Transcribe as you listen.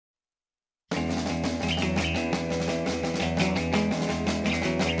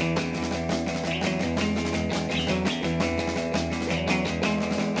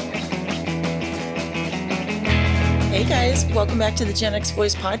guys, welcome back to the Gen X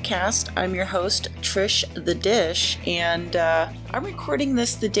Voice podcast. I'm your host, Trish the Dish, and I'm recording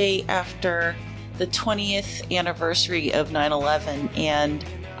this the day after the 20th anniversary of 9/11. And,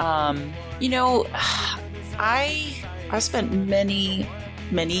 I spent many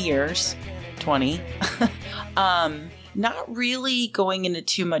years, 20, not really going into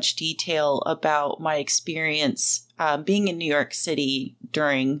too much detail about my experience being in New York City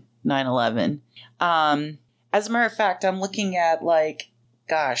during 9/11. As a matter of fact, I'm looking at like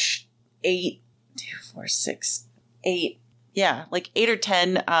 8 or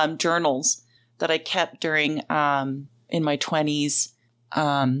 10 journals that I kept during in my 20s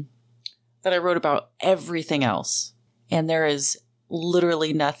that I wrote about everything else. And there is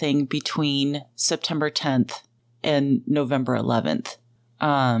literally nothing between September 10th and November 11th.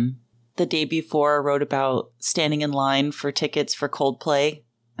 The day before, I wrote about standing in line for tickets for Coldplay.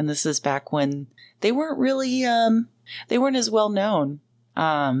 And this is back when they weren't really, they weren't as well known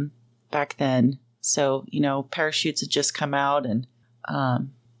back then. So, parachutes had just come out and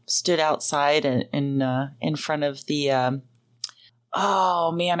stood outside in front of the, I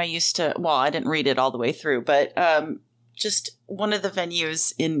didn't read it all the way through, but just one of the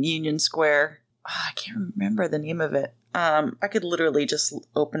venues in Union Square. I can't remember the name of it. I could literally just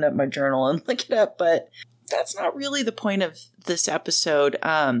open up my journal and look it up, but that's not really the point of this episode.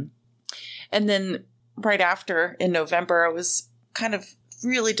 And then right after, in November, I was kind of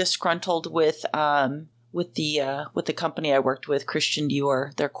really disgruntled with the company I worked with, Christian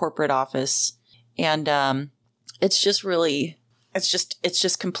Dior, their corporate office, and it's just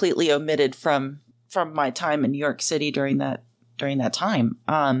completely omitted from my time in New York City during that time.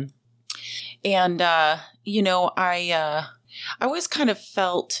 I always kind of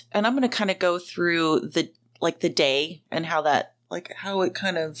felt, and I'm going to kind of go through the day and how it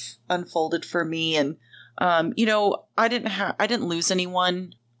kind of unfolded for me. And, I didn't lose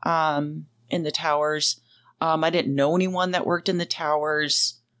anyone, in the towers. I didn't know anyone that worked in the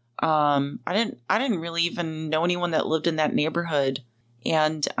towers. I didn't really even know anyone that lived in that neighborhood.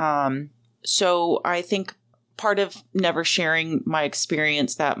 And, so I think part of never sharing my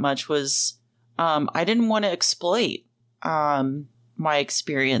experience that much was, I didn't want to exploit, my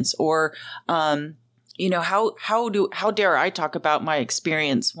experience or, how dare I talk about my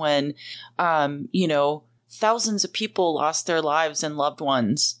experience when, thousands of people lost their lives and loved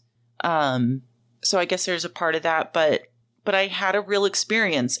ones. So I guess there's a part of that, but I had a real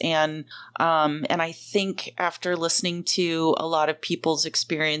experience. And I think after listening to a lot of people's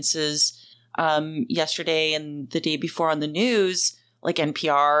experiences, yesterday and the day before on the news, like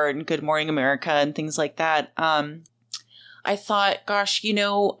NPR and Good Morning America and things like that, I thought, gosh,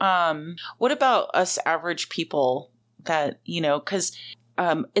 what about us average people that, because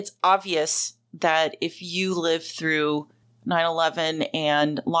it's obvious that if you lived through 9/11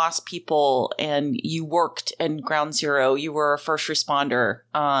 and lost people and you worked in Ground Zero, you were a first responder,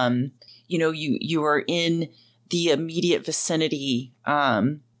 you were in the immediate vicinity.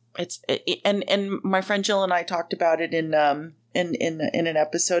 And my friend Jill and I talked about it in an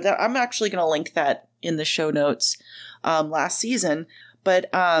episode that I'm actually going to link that in the show notes, last season. But,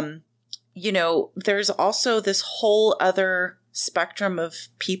 there's also this whole other spectrum of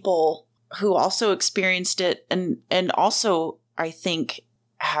people who also experienced it and also, I think,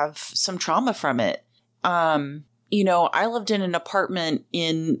 have some trauma from it. I lived in an apartment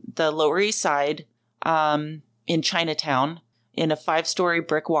in the Lower East Side, in Chinatown, in a 5-story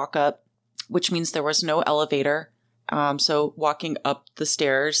brick walk-up, which means there was no elevator. So walking up the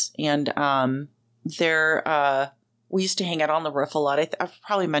stairs, and we used to hang out on the roof a lot. I've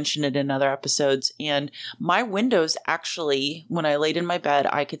probably mentioned it in other episodes. And my windows, actually, when I laid in my bed,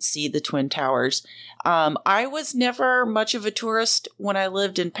 I could see the Twin Towers. I was never much of a tourist when I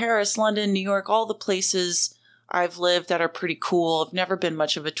lived in Paris, London, New York, all the places I've lived that are pretty cool. I've never been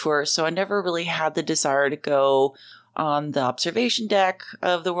much of a tourist, so I never really had the desire to go on the observation deck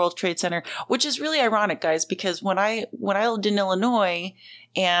of the World Trade Center, which is really ironic, guys, because when I lived in Illinois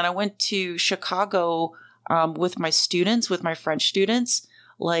and I went to Chicago with my French students,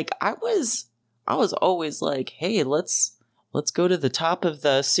 like I was always like, hey, let's go to the top of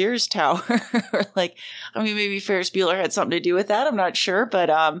the Sears Tower. Or maybe Ferris Bueller had something to do with that. I'm not sure, but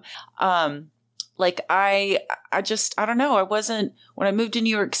I don't know. When I moved to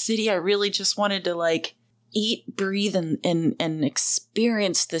New York City, I really just wanted to eat, breathe, and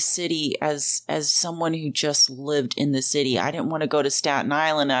experience the city as someone who just lived in the city. I didn't want to go to Staten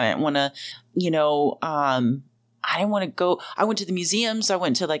Island. I didn't want to, I didn't want to go. I went to the museums. I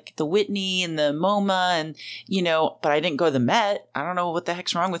went to like the Whitney and the MoMA and, but I didn't go to the Met. I don't know what the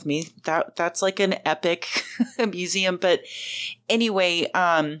heck's wrong with me. That's like an epic museum. But anyway,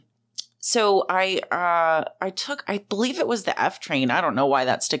 so I took, I believe it was the F train. I don't know why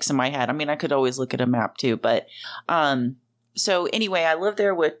that sticks in my head. I mean, I could always look at a map too, but, so anyway, I lived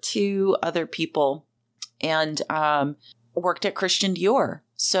there with 2 other people and, worked at Christian Dior.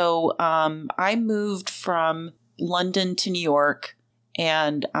 So, I moved from London to New York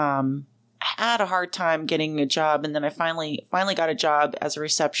and, had a hard time getting a job. And then I finally got a job as a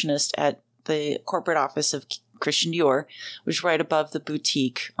receptionist at the corporate office of Christian Dior, which is right above the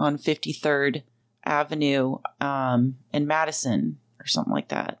boutique on 53rd Avenue, in Madison or something like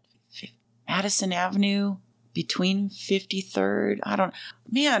that. Madison Avenue between 53rd.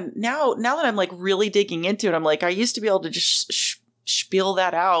 Now that I'm like really digging into it, I'm like, I used to be able to just spiel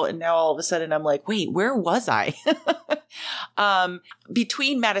that out. And now all of a sudden I'm like, wait, where was I?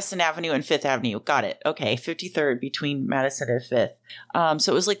 Between Madison Avenue and 5th Avenue. Got it. Okay. 53rd between Madison and 5th.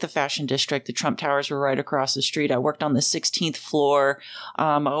 So it was like the fashion district. The Trump Towers were right across the street. I worked on the 16th floor.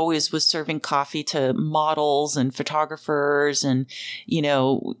 I always was serving coffee to models and photographers. And,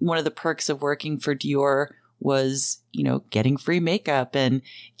 one of the perks of working for Dior was, getting free makeup and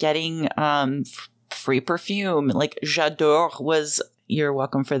getting, free perfume. Like J'adore was, you're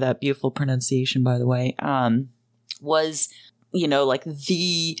welcome for that beautiful pronunciation, by the way, was, like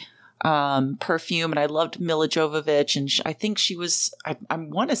the perfume. And I loved Mila Jovovich. And I think she was, I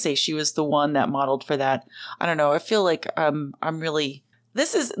want to say she was the one that modeled for that. I don't know. I feel like I'm really,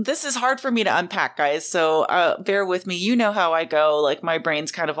 this is hard for me to unpack, guys. So bear with me. You know how I go. Like my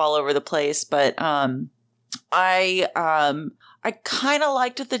brain's kind of all over the place, but I kind of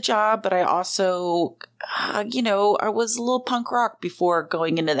liked the job, but I also, I was a little punk rock before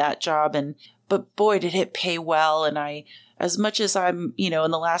going into that job. But boy, did it pay well. And as much as I'm, in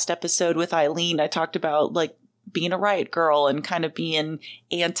the last episode with Eileen, I talked about like being a riot girl and kind of being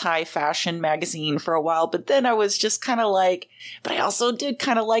anti-fashion magazine for a while. But then I was just kind of like, but I also did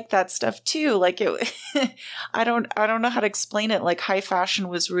kind of like that stuff too. Like it, I don't know how to explain it. Like high fashion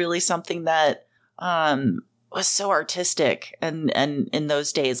was really something that, was so artistic and in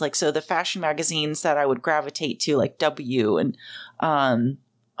those days. Like, so the fashion magazines that I would gravitate to, like W and,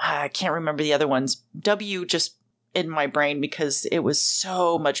 I can't remember the other ones. W just in my brain because it was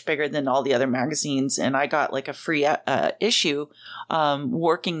so much bigger than all the other magazines. And I got like a free issue,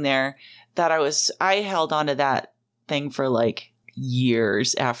 working there that I held onto that thing for like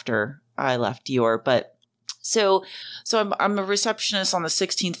years after I left Dior. But So I'm a receptionist on the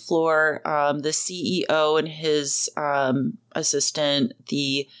 16th floor. The CEO and his assistant,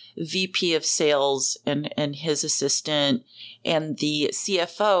 the VP of sales and his assistant, and the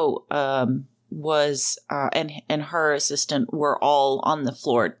CFO was and her assistant were all on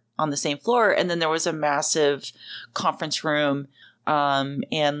the same floor. And then there was a massive conference room,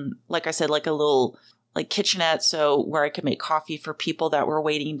 and like I said, like a little like kitchenette, so where I could make coffee for people that were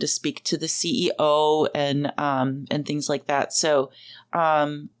waiting to speak to the CEO and things like that. So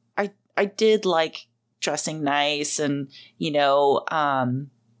I did like dressing nice and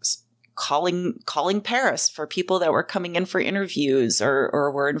calling Paris for people that were coming in for interviews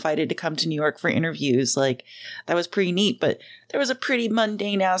or were invited to come to New York for interviews. Like that was pretty neat, but there was a pretty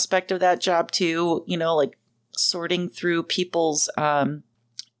mundane aspect of that job too. Like sorting through people's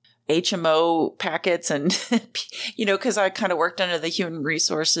HMO packets and, because I kind of worked under the human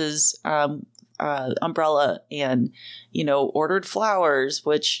resources umbrella and, ordered flowers,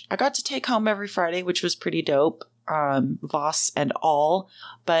 which I got to take home every Friday, which was pretty dope, Voss and all.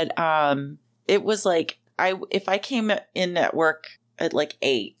 But it was like, if I came in at work at like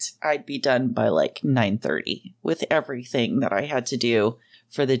 8, I'd be done by like 9:30 with everything that I had to do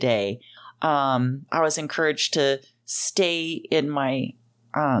for the day. I was encouraged to stay in my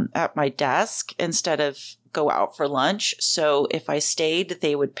at my desk instead of go out for lunch. So if I stayed,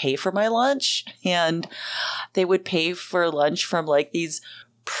 they would pay for my lunch, and they would pay for lunch from like these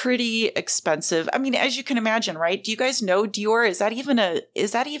pretty expensive. I mean, as you can imagine, right? Do you guys know Dior? Is that even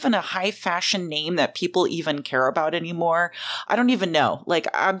a high fashion name that people even care about anymore? I don't even know. Like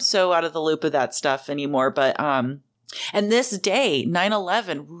I'm so out of the loop of that stuff anymore. But, and this day,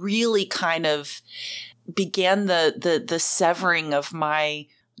 9/11 really kind of began the severing of my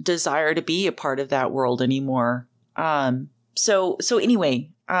desire to be a part of that world anymore. So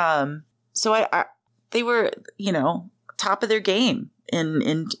anyway, they were, top of their game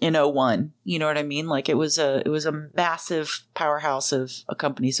in 01, you know what I mean? Like it was a massive powerhouse of a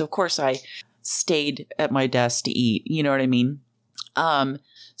company. So of course I stayed at my desk to eat, you know what I mean? Um,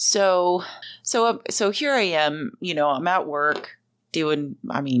 so, so here I am, I'm at work doing,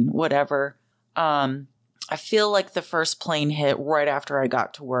 whatever. I feel like the first plane hit right after I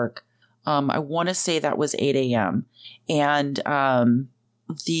got to work. I want to say that was 8 a.m. And,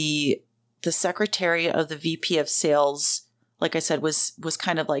 the secretary of the VP of sales, like I said, was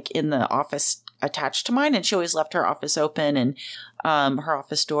kind of like in the office attached to mine. And she always left her office open and, her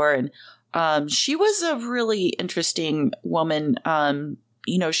office door. And, she was a really interesting woman.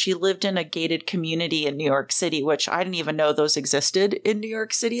 She lived in a gated community in New York City, which I didn't even know those existed in New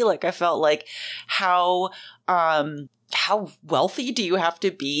York City. Like I felt like how wealthy do you have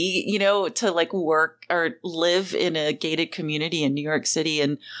to be, to like work or live in a gated community in New York City?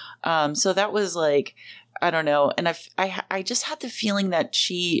 And so that was like, I don't know. And I just had the feeling that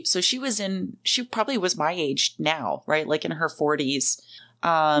she probably was my age now, right? Like in her 40s.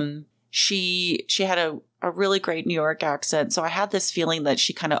 She had a really great New York accent. So I had this feeling that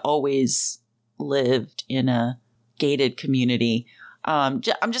she kind of always lived in a gated community. I'm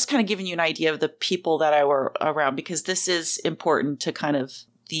just kind of giving you an idea of the people that I were around, because this is important to kind of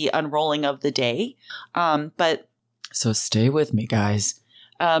the unrolling of the day. But so stay with me, guys.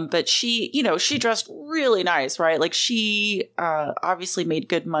 But she dressed really nice, right? Like she obviously made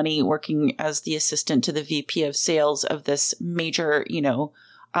good money working as the assistant to the VP of sales of this major,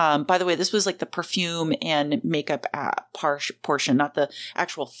 by the way, this was like the perfume and makeup portion, not the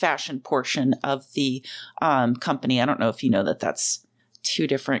actual fashion portion of the company. I don't know if you know that that's two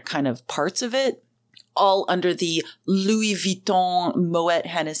different kind of parts of it, all under the Louis Vuitton Moet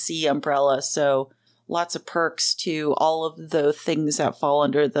Hennessy umbrella. So lots of perks to all of the things that fall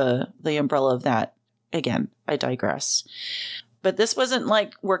under the umbrella of that. Again, I digress. But this wasn't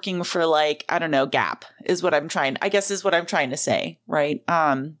like working for like, I don't know, Gap is what I'm trying to say, right?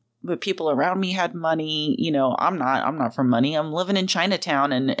 But people around me had money, I'm not from money. I'm living in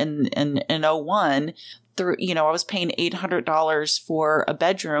Chinatown and in 01, I was paying $800 for a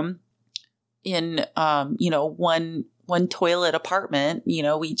bedroom in, one toilet apartment. We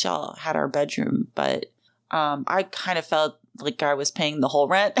each all had our bedroom, but I kind of felt like I was paying the whole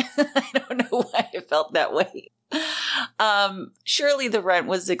rent. I don't know why I felt that way. Surely the rent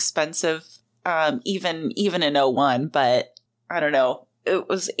was expensive, even in 01, but I don't know. It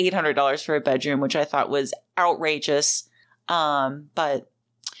was $800 for a bedroom, which I thought was outrageous. But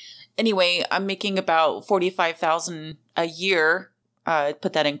anyway, I'm making about $45,000 a year.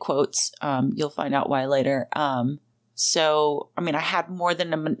 Put that in quotes. You'll find out why later. So, I had more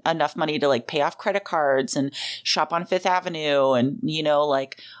than enough money to like pay off credit cards and shop on Fifth Avenue. And,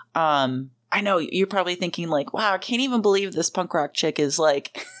 I know you're probably thinking like, wow, I can't even believe this punk rock chick is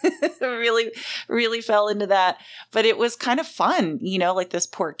like really, really fell into that. But it was kind of fun, like this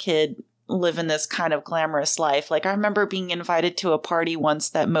poor kid living this kind of glamorous life. Like I remember being invited to a party once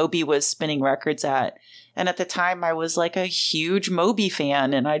that Moby was spinning records at. And at the time I was like a huge Moby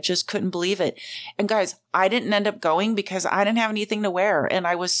fan and I just couldn't believe it. And guys, I didn't end up going because I didn't have anything to wear. And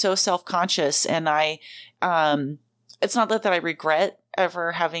I was so self-conscious. And it's not that I regret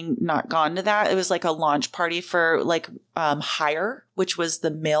ever having not gone to that. It was like a launch party for like Hire, which was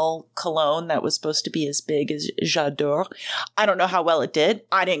the male cologne that was supposed to be as big as J'adore. I don't know how well it did.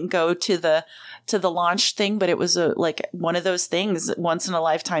 I didn't go to the launch thing, but it was like one of those things, once in a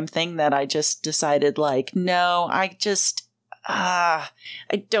lifetime thing that I just decided like, no, I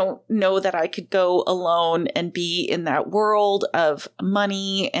don't know that I could go alone and be in that world of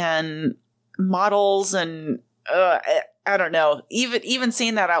money and models and I don't know. Even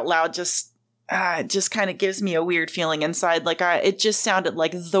saying that out loud just kind of gives me a weird feeling inside. Like it just sounded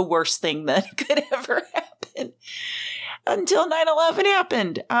like the worst thing that could ever happen until 9/11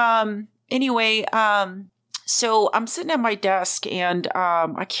 happened. Anyway, so I'm sitting at my desk and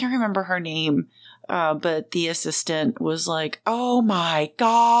I can't remember her name. But the assistant was like, oh my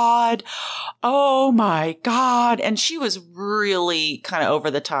God. And she was really kind of over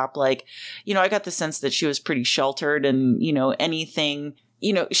the top. Like, I got the sense that she was pretty sheltered and, anything,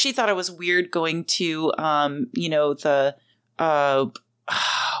 she thought it was weird going to,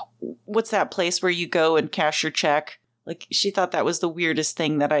 what's that place where you go and cash your check? Like she thought that was the weirdest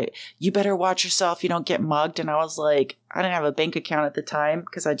thing that you better watch yourself. You don't get mugged. And I was like, I didn't have a bank account at the time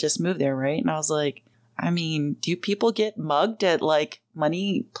because I just moved there. Right. And I was like, do people get mugged at like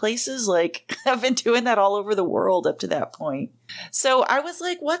money places? Like I've been doing that all over the world up to that point. So I was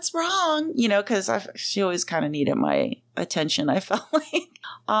like, what's wrong? Cause she always kind of needed my attention. I felt like,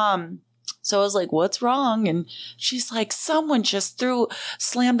 so So I was like, what's wrong? And she's like, someone just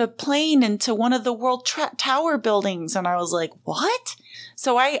slammed a plane into one of the World Tower buildings. And I was like, what?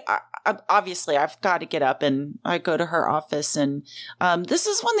 So I obviously I've got to get up and I go to her office. And this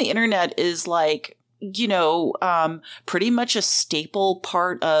is when the internet is like, pretty much a staple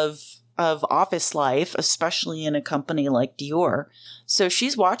part of office life, especially in a company like Dior. So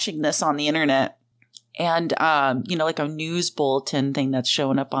she's watching this on the internet. And, like a news bulletin thing that's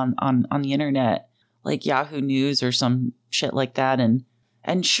showing up on the internet, like Yahoo News or some shit like that.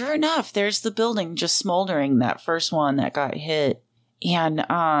 And sure enough, there's the building just smoldering, that first one that got hit. And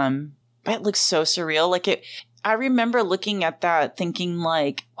it looks so surreal. I remember looking at that thinking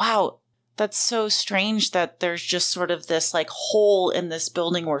like, wow, that's so strange that there's just sort of this like hole in this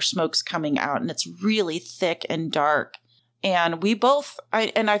building where smoke's coming out and it's really thick and dark. And we both,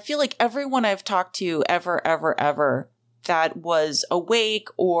 I feel like everyone I've talked to ever that was awake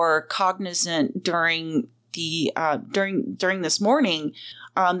or cognizant during the, during this morning,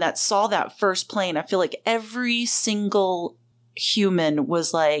 that saw that first plane, I feel like every single human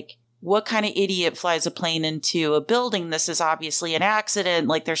was like, what kind of idiot flies a plane into a building? This is obviously an accident.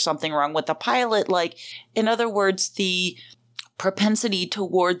 Like there's something wrong with the pilot. Like, in other words, the propensity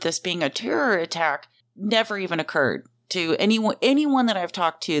toward this being a terror attack never even occurred to anyone that I've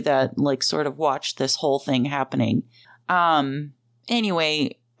talked to that like sort of watched this whole thing happening.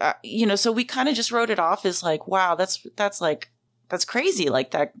 Anyway, so we kind of just wrote it off as like, wow, that's crazy.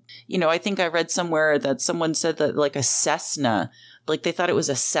 Like that, I think I read somewhere that someone said that like a Cessna, like they thought it was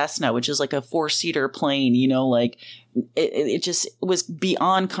a Cessna, which is like a 4-seater plane, like it just was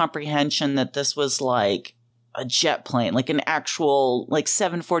beyond comprehension that this was like a jet plane, like an actual like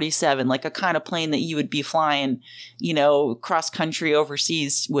 747, like a kind of plane that you would be flying, cross country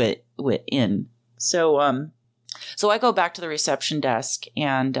overseas in. So, so I go back to the reception desk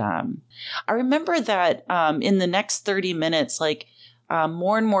and, I remember that, in the next 30 minutes, like,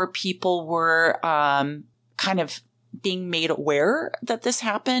 more and more people were, kind of being made aware that this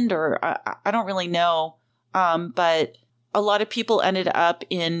happened, or I don't really know. But a lot of people ended up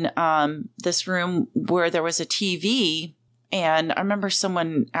in this room where there was a TV. And I remember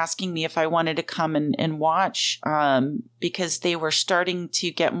someone asking me if I wanted to come and watch because they were starting to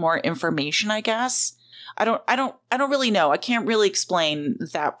get more information, I guess. I don't really know. I can't really explain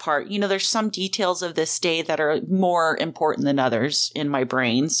that part. There's some details of this day that are more important than others in my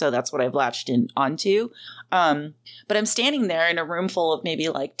brain. So that's what I've latched onto. But I'm standing there in a room full of maybe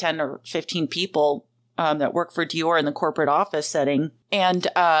like 10 or 15 people that work for Dior in the corporate office setting. And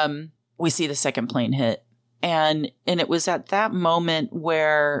we see the second plane hit. And it was at that moment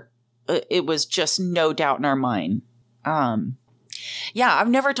where it was just no doubt in our mind. Yeah, I've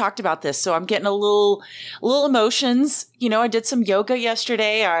never talked about this, so I'm getting a little emotions. I did some yoga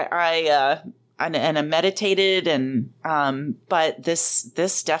yesterday. I meditated, and but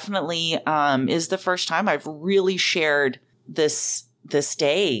this definitely is the first time I've really shared this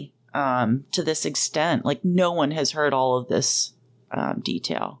day to this extent. Like no one has heard all of this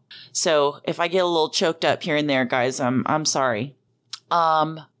detail. So if I get a little choked up here and there, guys, I'm sorry.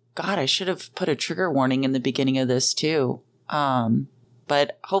 God, I should have put a trigger warning in the beginning of this too.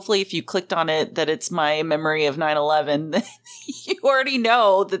 But hopefully if you clicked on it, that it's my memory of 9/11, you already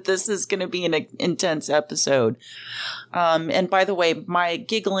know that this is going to be an intense episode. And by the way, my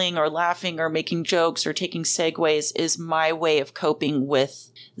giggling or laughing or making jokes or taking segues is my way of coping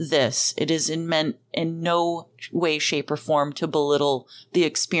with this. It is meant in no way, shape, or form to belittle the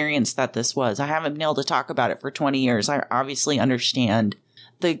experience that this was. I haven't been able to talk about it for 20 years. I obviously understand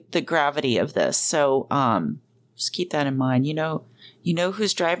the gravity of this. So, just keep that in mind. You know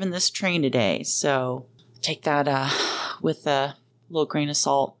who's driving this train today. So take that with a little grain of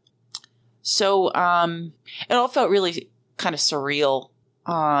salt. So it all felt really kind of surreal.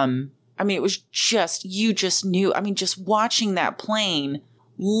 It was just, you just knew. Just watching that plane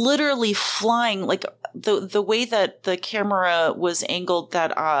literally flying, like the way that the camera was angled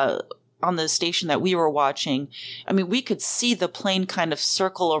that on the station that we were watching, we could see the plane kind of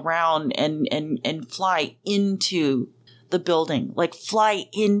circle around and fly into the building, like fly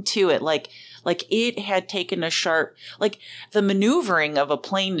into it. Like it had taken a sharp, like the maneuvering of a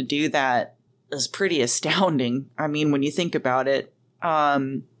plane to do that is pretty astounding. When you think about it,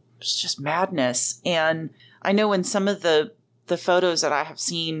 it's just madness. And I know in some of the photos that I have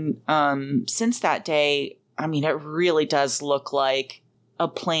seen, since that day, it really does look like a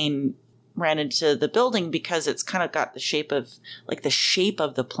plane ran into the building because it's kind of got the shape of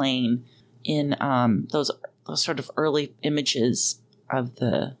the plane in those sort of early images of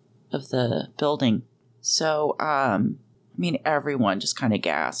the building. So mean, everyone just kind of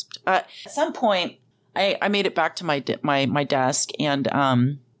gasped. At some point, I made it back to my desk, and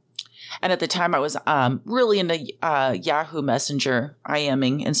at the time I was really into Yahoo Messenger,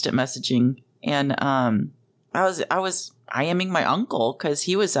 IMing, instant messaging, and I was IMing my uncle because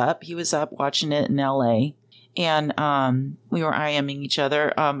he was up watching it in LA, and we were IMing each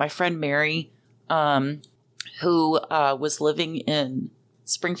other. My friend Mary, who was living in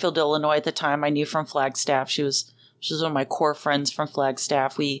Springfield, Illinois at the time, I knew from Flagstaff. She was one of my core friends from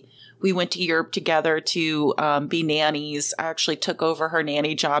Flagstaff. We went to Europe together to be nannies. I actually took over her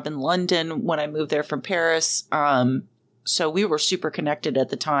nanny job in London when I moved there from Paris. So we were super connected at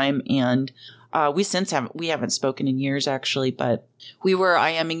the time, and we haven't spoken in years actually, but we were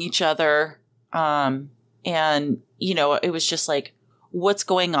IMing each other. And it was just like, what's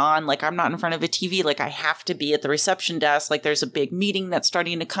going on? Like, I'm not in front of a TV. Like, I have to be at the reception desk. Like, there's a big meeting that's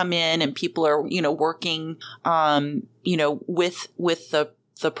starting to come in, and people are, working, with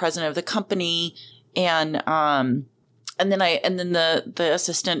the president of the company. And then the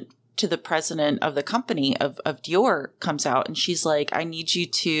assistant to the president of the company of Dior comes out, and she's like, I need you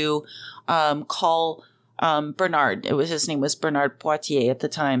to, call, Bernard. His name was Bernard Poitier at the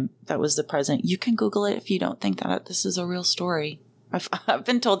time. That was the president. You can Google it if you don't think that this is a real story. I've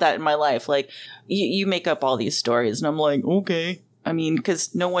been told that in my life. Like, you make up all these stories, and I'm like, okay. I mean,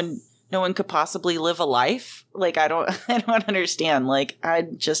 because no one could possibly live a life. Like, I don't understand. Like,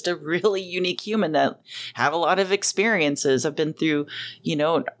 I'm just a really unique human that have a lot of experiences. I've been through,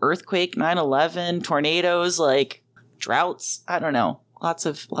 an earthquake, 9/11, tornadoes, like droughts. I don't know, lots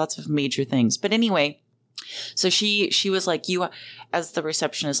of major things. But anyway, so she was like, you, as the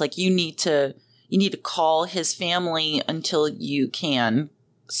receptionist, like, you need to call his family until you can.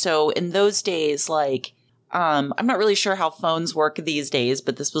 So in those days, like, I'm not really sure how phones work these days,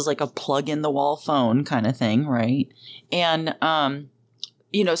 but this was like a plug in the wall phone kind of thing. Right. And,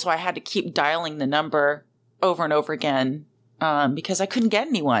 so I had to keep dialing the number over and over again, because I couldn't get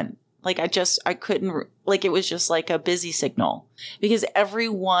anyone. Like, I couldn't, like, it was just like a busy signal, because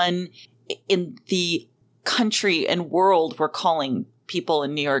everyone in the country and world were calling people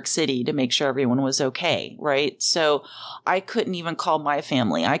in New York City to make sure everyone was okay. Right. So I couldn't even call my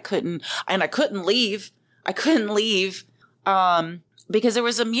family. I couldn't leave. Because there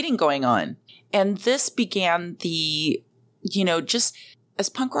was a meeting going on. And this began the, just as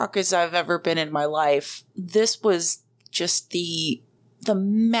punk rock as I've ever been in my life, this was just the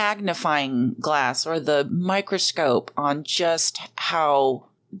magnifying glass or the microscope on just how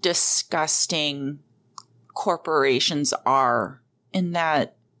disgusting corporations are, in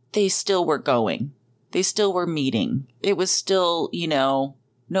that they still were going. They still were meeting. It was still, no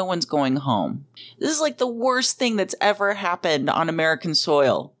one's going home. This is like the worst thing that's ever happened on American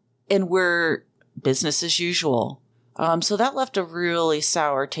soil. And we're business as usual. So that left a really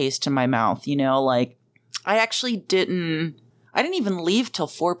sour taste in my mouth, like, I actually didn't even leave till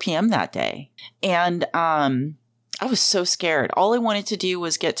 4 p.m. that day. And I was so scared. All I wanted to do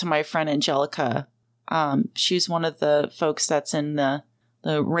was get to my friend Angelica. She's one of the folks that's in the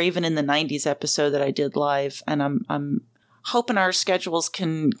Raven in the 90s episode that I did live. And I'm hoping our schedules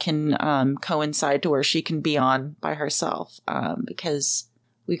can coincide to where she can be on by herself, because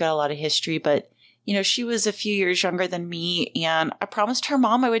we got a lot of history. But, she was a few years younger than me, and I promised her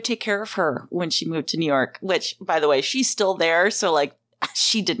mom I would take care of her when she moved to New York, which, by the way, she's still there. So, like,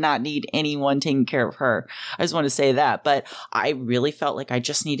 she did not need anyone taking care of her. I just want to say that. But I really felt like I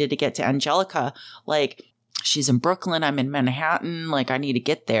just needed to get to Angelica. Like, she's in Brooklyn. I'm in Manhattan. Like, I need to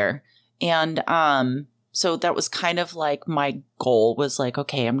get there. And so that was kind of like my goal, was like,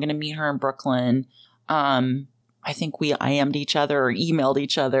 okay, I'm going to meet her in Brooklyn. I think we IM'd each other or emailed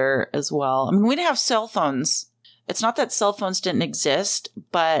each other as well. I mean, we didn't have cell phones. It's not that cell phones didn't exist,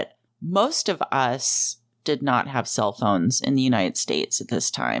 but most of us did not have cell phones in the United States at this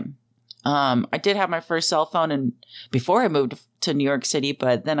time. I did have my first cell phone before I moved to New York City,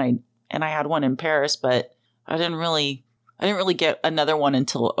 but then I had one in Paris, but I didn't really get another one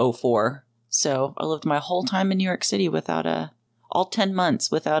until 2004. So I lived my whole time in New York City all 10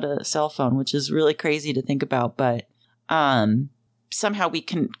 months without a cell phone, which is really crazy to think about. But somehow we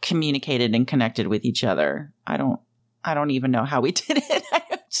communicated and connected with each other. I don't even know how we did it.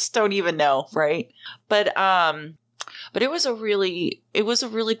 I just don't even know, right? But it was a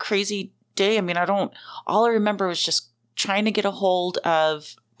really crazy day. I mean, all I remember was just trying to get a hold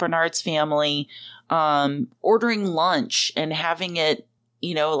of Bernard's family, ordering lunch and having it,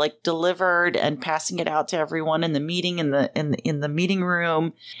 like, delivered and passing it out to everyone in the meeting in the meeting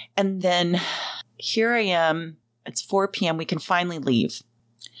room. And then here I am. It's 4 p.m. We can finally leave.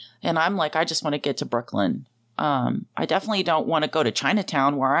 And I'm like, I just want to get to Brooklyn. I definitely don't want to go to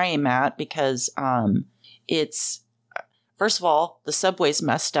Chinatown where I am at because it's, first of all, the subway's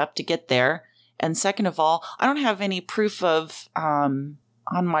messed up to get there. And second of all, I don't have any proof of on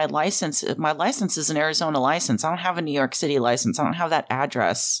my license. My license is an Arizona license. I don't have a New York City license. I don't have that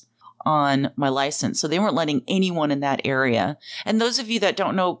address on my license. So they weren't letting anyone in that area. And those of you that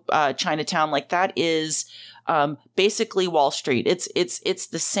don't know Chinatown, like that is basically Wall Street. It's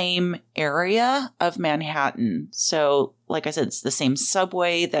the same area of Manhattan. So like I said, it's the same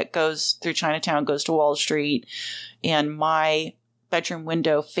subway that goes through Chinatown, goes to Wall Street. And my bedroom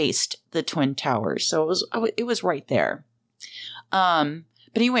window faced the Twin Towers. So it was right there.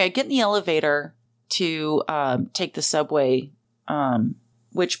 But anyway, I get in the elevator to take the subway,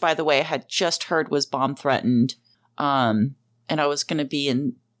 which, by the way, I had just heard was bomb threatened. And I was going to be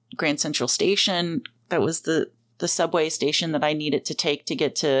in Grand Central Station. That was the subway station that I needed to take to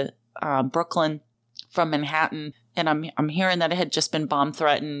get to Brooklyn from Manhattan. And I'm hearing that it had just been bomb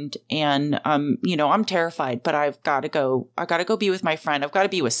threatened. And, I'm terrified, but I've got to go. I got to go be with my friend. I've got to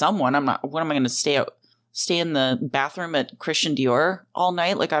be with someone. What am I going to stay in the bathroom at Christian Dior all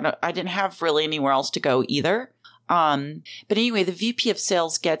night? Like I didn't have really anywhere else to go either. But anyway, the VP of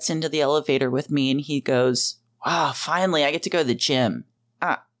sales gets into the elevator with me and he goes, "Wow, finally I get to go to the gym."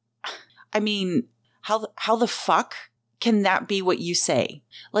 I mean, how the fuck can that be what you say?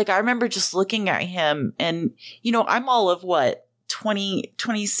 Like, I remember just looking at him and, I'm all of what,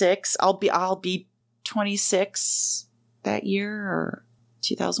 26? I'll be 26 that year or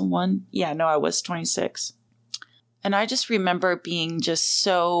 2001. Yeah, no, I was 26. And I just remember being just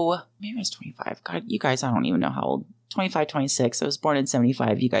so, maybe I was 25. God, you guys, I don't even know how old. 25, 26. I was born in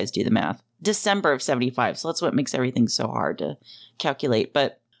 75. You guys do the math. December of 75. So that's what makes everything so hard to calculate.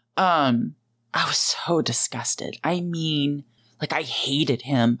 But I was so disgusted. I mean, like, I hated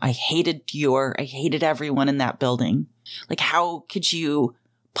him. I hated Dior. I hated everyone in that building. Like, how could you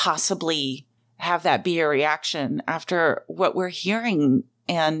possibly have that be a reaction after what we're hearing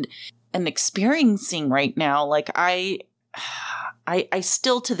and experiencing right now? Like, I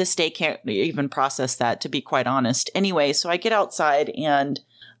still to this day can't even process that, to be quite honest. Anyway, so I get outside and,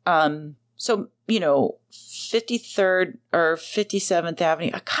 53rd or 57th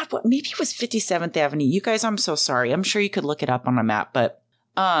Avenue. God, maybe it was 57th Avenue. You guys, I'm so sorry. I'm sure you could look it up on a map, but,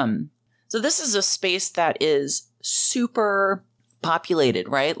 so this is a space that is super populated,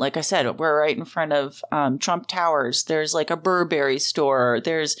 right? Like I said, we're right in front of, Trump Towers. There's like a Burberry store.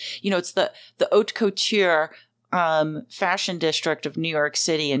 There's, it's the haute couture, fashion district of New York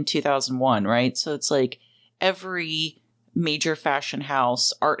City in 2001, right? So it's like every major fashion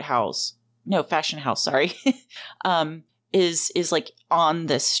house, fashion house, sorry, is like on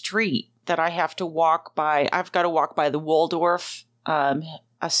the street that I have to walk by. I've got to walk by the Waldorf,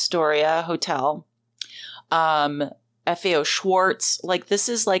 Astoria Hotel, FAO Schwartz. Like, this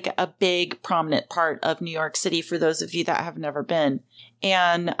is like a big prominent part of New York City for those of you that have never been.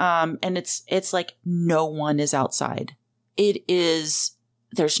 And it's like no one is outside.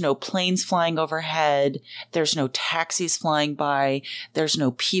 There's no planes flying overhead. There's no taxis flying by. There's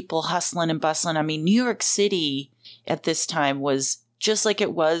no people hustling and bustling. I mean, New York City at this time was just like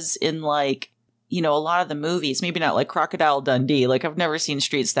it was in like, a lot of the movies, maybe not like Crocodile Dundee. Like, I've never seen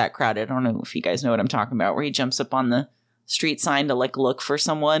streets that crowded. I don't know if you guys know what I'm talking about, where he jumps up on the street sign to like look for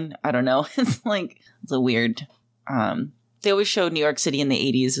someone. I don't know. It's a weird, they always showed New York City in the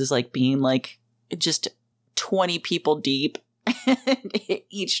 80s as like being like just 20 people deep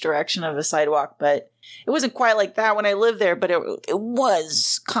each direction of a sidewalk, but it wasn't quite like that when I lived there. But it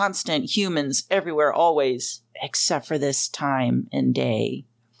was constant humans everywhere, always, except for this time and day,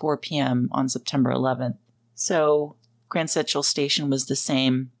 4 p.m. on September 11th. So Grand Central Station was the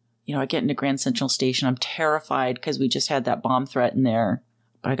same. I get into Grand Central Station. I'm terrified because we just had that bomb threat in there.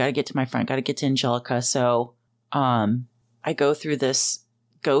 But I got to get to my friend, got to get to Angelica. So I go through this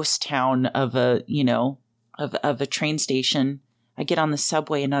ghost town of a train station. I get on the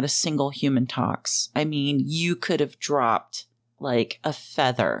subway and not a single human talks. I mean, you could have dropped like a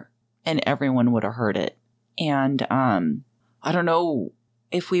feather and everyone would have heard it. And I don't know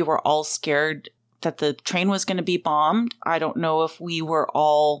if we were all scared that the train was going to be bombed. I don't know if we were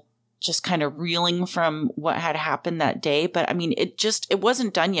all just kind of reeling from what had happened that day. But I mean, it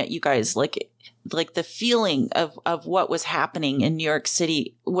wasn't done yet, you guys. Like the feeling of what was happening in New York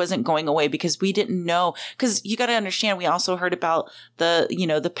City wasn't going away because we didn't know. Because you got to understand, we also heard about the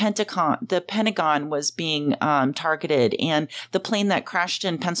Pentagon was being targeted, and the plane that crashed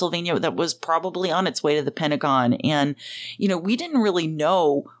in Pennsylvania that was probably on its way to the Pentagon. And, we didn't really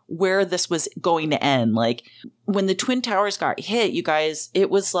know where this was going to end. Like, when the Twin Towers got hit, you guys, it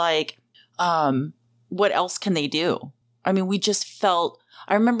was like, what else can they do? I mean,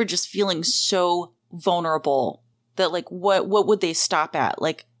 I remember just feeling so vulnerable that like, what would they stop at?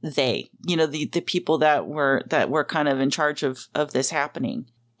 Like the people that were kind of in charge of this happening.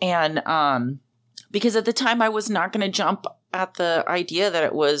 And, because at the time I was not going to jump at the idea that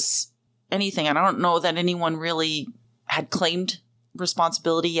it was anything. And I don't know that anyone really had claimed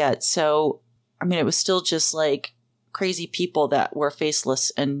responsibility yet. So, I mean, it was still just like crazy people that were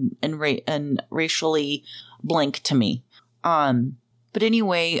faceless and racially blank to me. But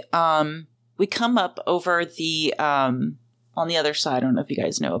anyway, we come up over the, on the other side. I don't know if you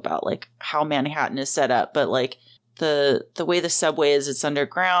guys know about like how Manhattan is set up, but like the way the subway is, it's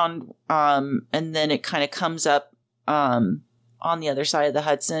underground. And then it kind of comes up, on the other side of the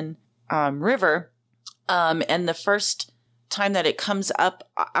Hudson, River. And the first time that it comes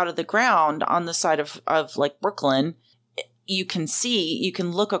up out of the ground on the side of like Brooklyn, you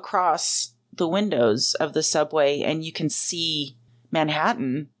can look across the windows of the subway and you can see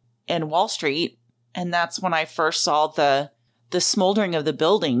Manhattan and Wall Street. And that's when I first saw the smoldering of the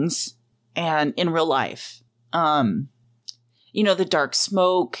buildings and in real life, the dark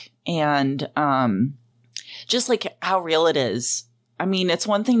smoke and, just like how real it is. I mean, it's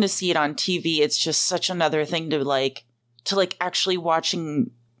one thing to see it on TV. It's just such another thing to actually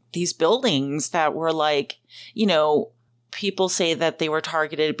watching these buildings that were like, people say that they were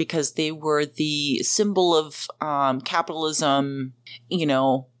targeted because they were the symbol of capitalism,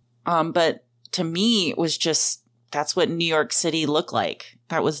 but to me, it was just, that's what New York City looked like.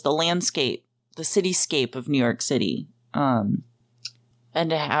 That was the landscape, the cityscape of New York City. And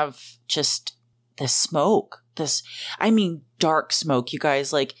to have just this smoke, dark smoke, you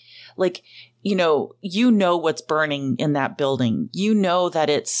guys, like, what's burning in that building. That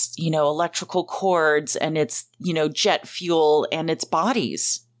it's, electrical cords and it's, jet fuel and it's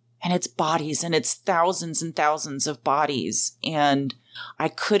bodies and it's thousands and thousands of bodies. And I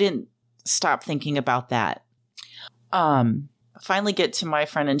couldn't stop thinking about that. Finally get to my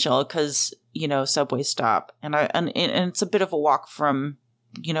friend Angelica's, subway stop. And it's a bit of a walk from,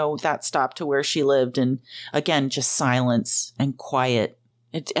 that stop to where she lived. And again, just silence and quiet.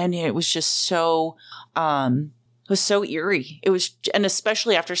 It was just so, it was so eerie. It was, and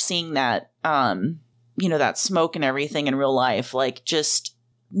especially after seeing that, that smoke and everything in real life, like just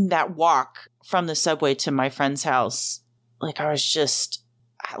that walk from the subway to my friend's house, like I was just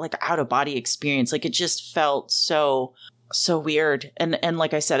like out of body experience. Like it just felt so weird. And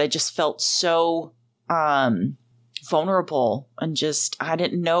like I said, I just felt so, vulnerable and just, I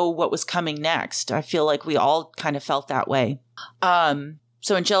didn't know what was coming next. I feel like we all kind of felt that way.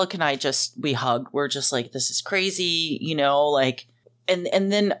 So Angelica and I we hug. We're just like, this is crazy,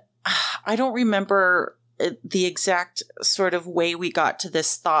 and then I don't remember the exact sort of way we got to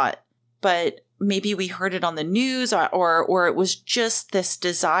this thought, but maybe we heard it on the news or it was just this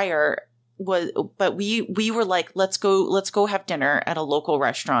desire but we were like, let's go have dinner at a local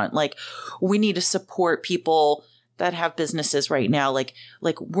restaurant. Like we need to support people that have businesses right now. Like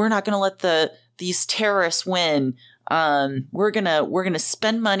we're not going to let these terrorists win. We're gonna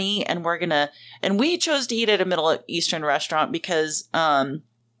spend money and we chose to eat at a Middle Eastern restaurant because, I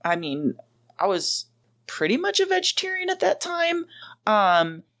was pretty much a vegetarian at that time.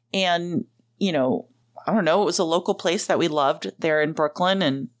 And, I don't know, it was a local place that we loved there in Brooklyn.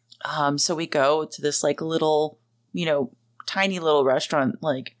 And, so we go to this like little, tiny little restaurant.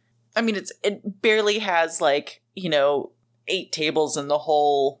 Like, it barely has like, 8 tables in the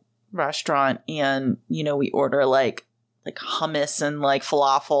whole restaurant, and we order like hummus and like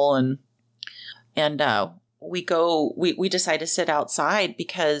falafel and we decide to sit outside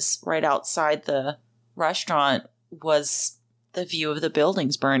because right outside the restaurant was the view of the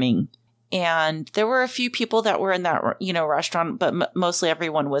buildings burning. And there were a few people that were in that restaurant, but mostly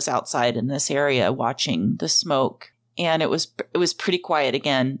everyone was outside in this area watching the smoke. And it was pretty quiet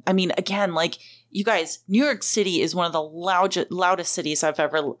again. Again, like you guys, New York City is one of the loudest cities I've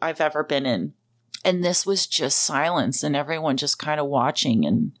ever been in. And this was just silence and everyone just kind of watching.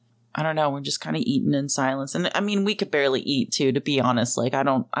 And I don't know, we're just kind of eating in silence. And we could barely eat too, to be honest. Like I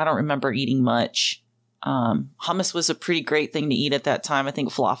don't remember eating much. Hummus was a pretty great thing to eat at that time. I think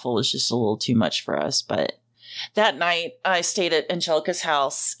falafel was just a little too much for us. But that night I stayed at Angelica's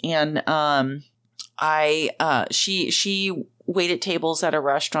house and, she waited tables at a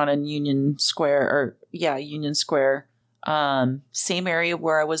restaurant in Union Square. Same area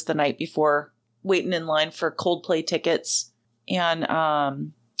where I was the night before, waiting in line for Coldplay tickets.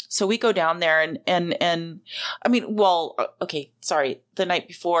 And, So we go down there and I mean, well, okay, sorry. The night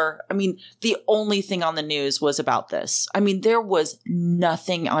before, I mean, the only thing on the news was about this. I mean, there was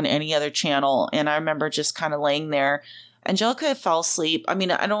nothing on any other channel. And I remember just kind of laying there. Angelica fell asleep. I mean,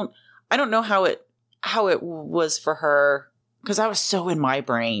 I don't know how it was for her because I was so in my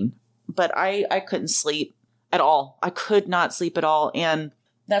brain, but I couldn't sleep at all. I could not sleep at all. And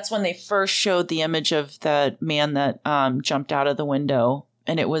that's when they first showed the image of the man that jumped out of the window.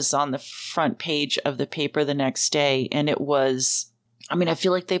 And it was on the front page of the paper the next day. And it was, I mean, I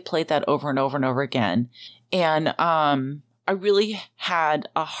feel like they played that over and over and over again. And I really had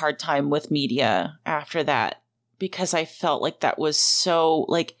a hard time with media after that because I felt like that was so,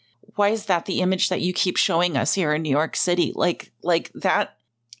 like, why is that the image that you keep showing us here in New York City? Like that.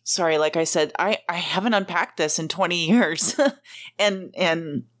 Sorry, like I said, I haven't unpacked this in 20 years.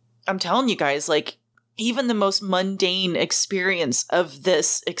 and I'm telling you guys, like, even the most mundane experience of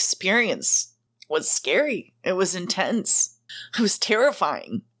this experience was scary. It was intense. It was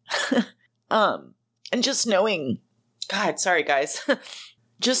terrifying. And just knowing, God, sorry guys,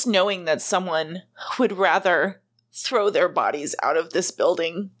 just knowing that someone would rather throw their bodies out of this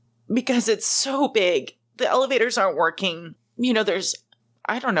building because it's so big. The elevators aren't working. You know, there's,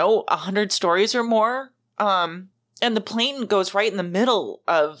 I don't know, 100 stories or more. And the plane goes right in the middle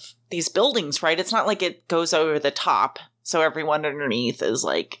of these buildings, right? It's not like it goes over the top. So everyone underneath is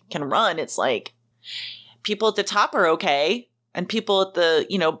like, can run. It's like people at the top are okay. And people at the,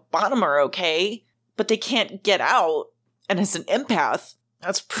 you know, bottom are okay, but they can't get out. And as an empath,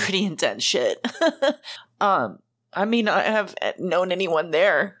 that's pretty intense shit. I mean, I have known anyone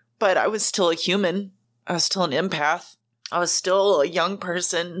there, but I was still a human. I was still an empath. I was still a young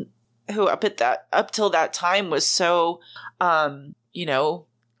person who up till that time was so, you know,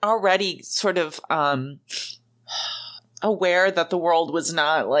 already sort of aware that the world was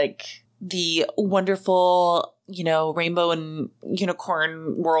not like the wonderful, you know, rainbow and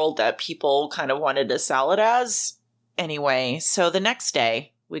unicorn world that people kind of wanted to sell it as. Anyway, so the next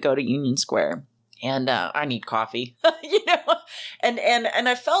day we go to Union Square. And I need coffee, you know, and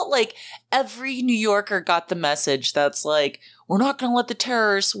I felt like every New Yorker got the message that's like, we're not going to let the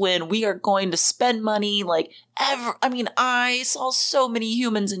terrorists win. We are going to spend money like ever. I mean, I saw so many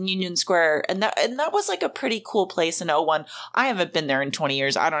humans in Union Square, and that was like a pretty cool place in '01. I haven't been there in 20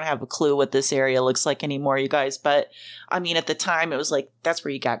 years. I don't have a clue what this area looks like anymore, you guys. But I mean, at the time, it was like, that's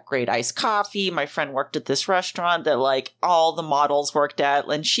where you got great iced coffee. My friend worked at this restaurant that like all the models worked at,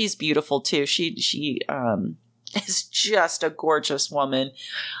 and she's beautiful too. She is just a gorgeous woman.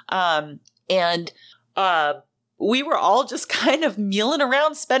 We were all just kind of mealing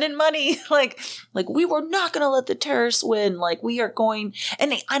around spending money. like we were not going to let the terrorists win. Like we are going,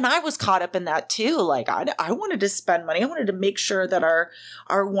 and I was caught up in that too. Like I wanted to spend money. I wanted to make sure that our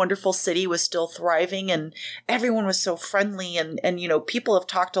wonderful city was still thriving and everyone was so friendly. And, you know, people have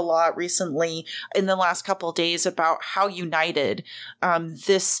talked a lot recently in the last couple of days about how united,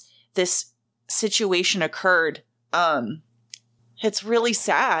 this situation occurred. It's really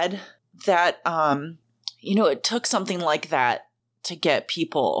sad that, you know, it took something like that to get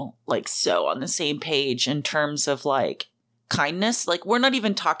people like so on the same page in terms of like kindness. Like we're not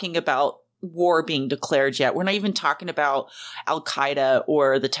even talking about war being declared yet. We're not even talking about Al-Qaeda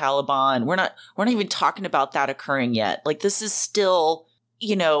or the Taliban. We're not even talking about that occurring yet. Like this is still,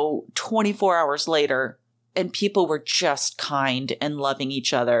 you know, 24 hours later and people were just kind and loving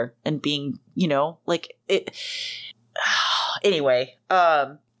each other and being, you know, like it. Anyway,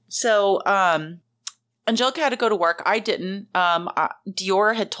 Angelica had to go to work. I didn't.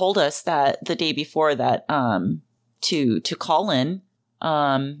 Dior had told us that the day before that to call in,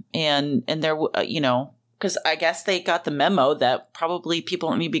 and there, you know, because I guess they got the memo that probably people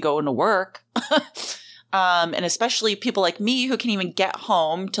don't need to be going to work, and especially people like me who can even get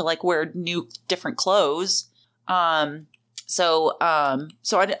home to like wear new different clothes. So I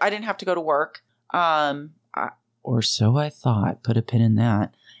didn't have to go to work. Or so I thought. Put a pin in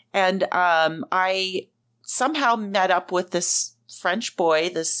that. And I somehow met up with this French boy,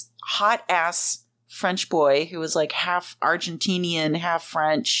 this hot ass French boy who was like half Argentinian, half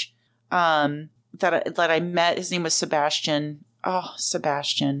French. That I met. His name was Sebastian. Oh,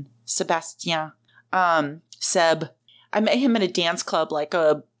 Sebastien. Seb. I met him in a dance club like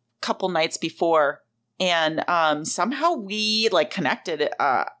a couple nights before, and somehow we like connected.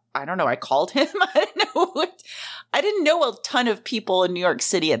 I don't know. I called him. I didn't know a ton of people in New York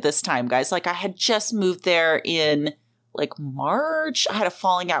City at this time, guys. Like I had just moved there in like March. I had a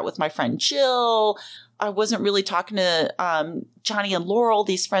falling out with my friend Jill. I wasn't really talking to Johnny and Laurel,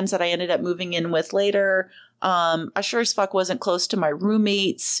 these friends that I ended up moving in with later. I sure as fuck wasn't close to my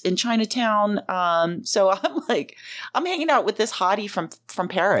roommates in Chinatown. So I'm hanging out with this hottie from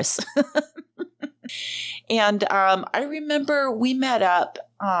Paris. And I remember we met up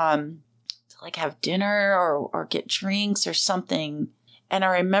to like have dinner or get drinks or something. And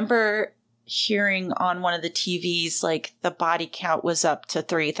I remember hearing on one of the TVs, like the body count was up to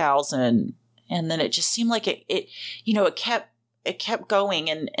 3,000. And then it just seemed like it kept going.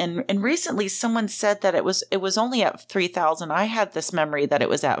 And recently someone said that it was only at 3,000. I had this memory that it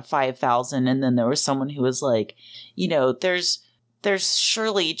was at 5,000. And then there was someone who was like, there's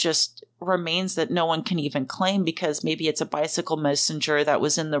surely just remains that no one can even claim because maybe it's a bicycle messenger that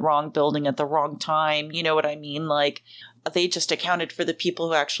was in the wrong building at the wrong time. You know what I mean? Like they just accounted for the people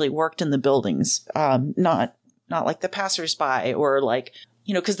who actually worked in the buildings, not like the passersby or like,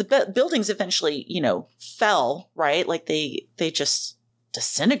 because the buildings eventually, fell, right? Like they just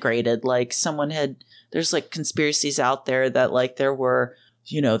disintegrated. Like there's like conspiracies out there that like there were,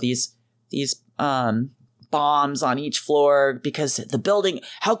 these bombs on each floor because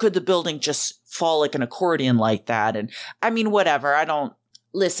how could the building just fall like an accordion like that? And I mean, whatever.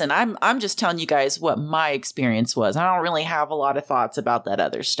 Listen, I'm just telling you guys what my experience was. I don't really have a lot of thoughts about that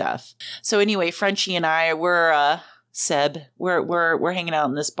other stuff. So anyway, Frenchie and I were, Seb, we're hanging out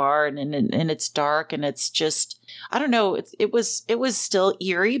in this bar and it's dark and it's just, I don't know. It was still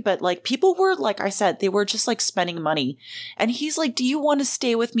eerie, but like people were, like I said, they were just like spending money. And he's like, do you want to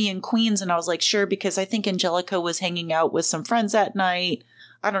stay with me in Queens? And I was like, sure, because I think Angelica was hanging out with some friends that night.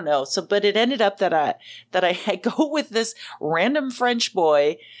 I don't know. So, but it ended up that I go with this random French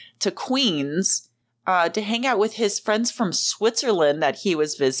boy to Queens, to hang out with his friends from Switzerland that he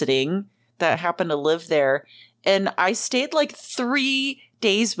was visiting that happened to live there. And I stayed like 3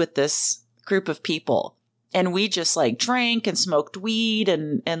 days with this group of people. And we just like drank and smoked weed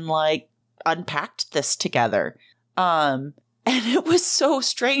and like unpacked this together. And it was so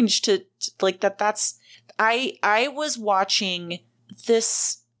strange to like that's I was watching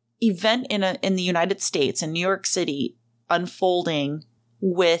this event in the United States in New York City unfolding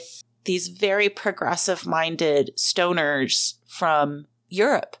with these very progressive minded stoners from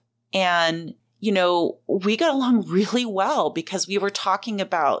Europe. And we got along really well because we were talking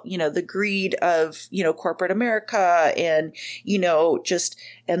about, the greed of, corporate America and,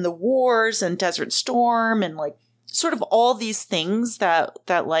 and the wars and Desert Storm and like sort of all these things that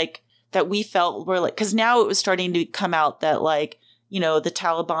we felt were like, cause now it was starting to come out that like, the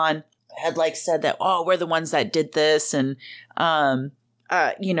Taliban had like said that, oh, we're the ones that did this. And, and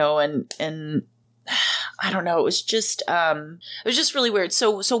I don't know. It was just really weird.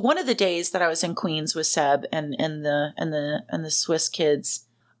 So one of the days that I was in Queens with Seb and the Swiss kids,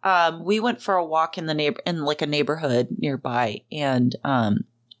 we went for a walk in like a neighborhood nearby, and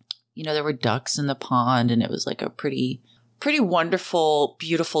there were ducks in the pond, and it was like a pretty wonderful,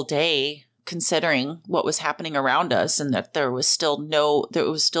 beautiful day considering what was happening around us, and that there was still no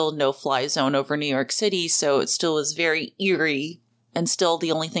fly zone over New York City, so it still was very eerie. And still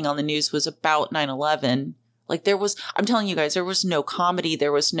the only thing on the news was about 9/11. Like I'm telling you guys, there was no comedy.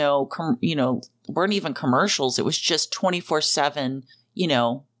 There was no, weren't even commercials. It was just 24/7,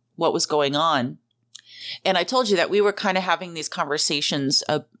 what was going on. And I told you that we were kind of having these conversations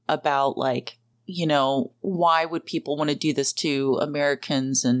about like, why would people want to do this to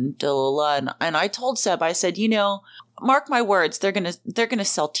Americans and and I told Seb, I said, mark my words, they're going to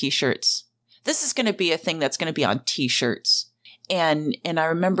sell t-shirts. This is going to be a thing that's going to be on t-shirts. And I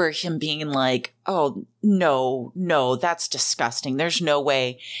remember him being like, oh, no, that's disgusting. There's no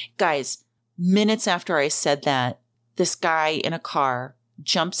way. Guys, minutes after I said that, this guy in a car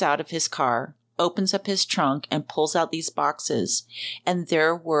jumps out of his car, opens up his trunk and pulls out these boxes. And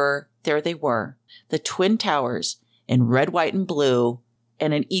there they were, the Twin Towers in red, white, and blue,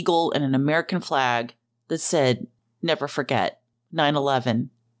 and an eagle and an American flag that said, never forget, 9/11,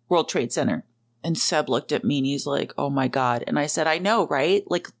 World Trade Center. And Seb looked at me and he's like, oh my God. And I said, I know, right?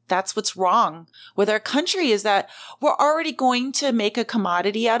 Like, that's what's wrong with our country is that we're already going to make a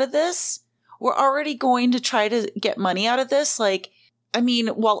commodity out of this. We're already going to try to get money out of this. Like, I mean,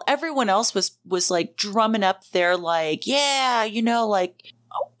 while everyone else was like drumming up their like, yeah, like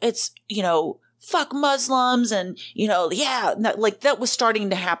it's, fuck Muslims and, yeah, like that was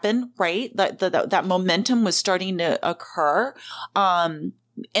starting to happen, right? That momentum was starting to occur.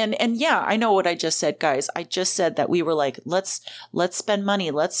 And yeah, I know what I just said, guys. I just said that we were like, let's spend money.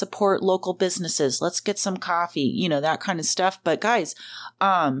 Let's support local businesses. Let's get some coffee, that kind of stuff. But guys,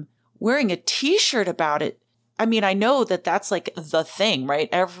 wearing a t-shirt about it. I mean, I know that that's like the thing, right?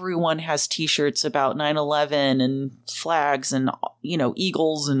 Everyone has t-shirts about 9/11 and flags and, you know,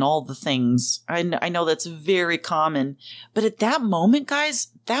 eagles and all the things. I know that's very common. But at that moment, guys,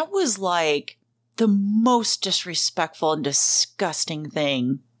 that was like the most disrespectful and disgusting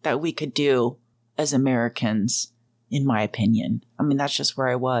thing that we could do as Americans, in my opinion. I mean, that's just where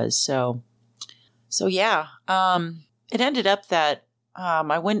I was. So yeah, it ended up that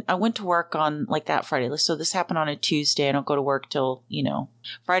I went to work on like that Friday. So this happened on a Tuesday. I don't go to work till, you know,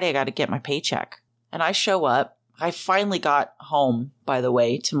 Friday. I got to get my paycheck, and I show up. I finally got home, by the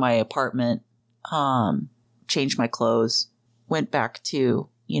way, to my apartment, changed my clothes, went back to,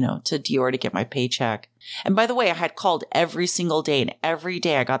 you know, to Dior to get my paycheck. And by the way, I had called every single day, and every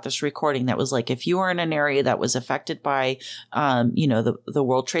day I got this recording that was like, if you were in an area that was affected by, you know, the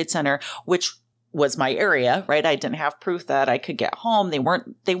World Trade Center, which was my area, right? I didn't have proof that I could get home. They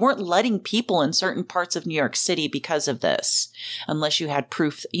weren't letting people in certain parts of New York City because of this, unless you had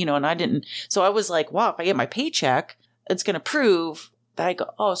proof, you know, and I didn't. So I was like, wow, if I get my paycheck, it's going to prove that I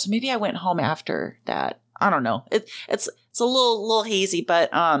go, oh, so maybe I went home after that. I don't know. It's a little hazy, but,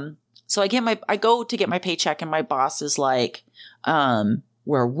 so I go to get my paycheck, and my boss is like,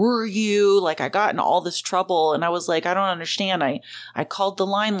 where were you? Like, I got in all this trouble. And I was like, I don't understand. I called the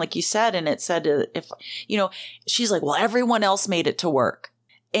line, like you said, and it said, if, you know, she's like, well, everyone else made it to work.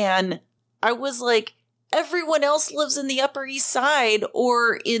 And I was like, everyone else lives in the Upper East Side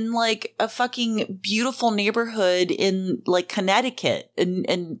or in like a fucking beautiful neighborhood in like Connecticut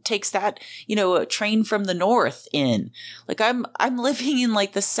and takes that, you know, a train from the north in. Like I'm living in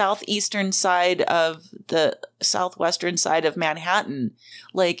like the southwestern side of Manhattan.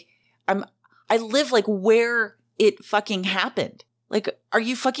 Like I live like where it fucking happened. Like, are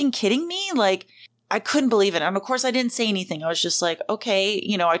you fucking kidding me? Like, I couldn't believe it. And of course I didn't say anything. I was just like, okay,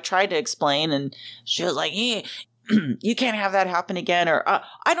 you know, I tried to explain, and she was like, yeah, you can't have that happen again. Or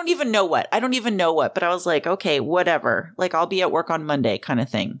I don't even know what, but I was like, okay, whatever. Like, I'll be at work on Monday kind of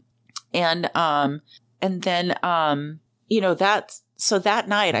thing. And then, you know, so that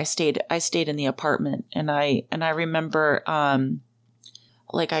night I stayed in the apartment, and I remember,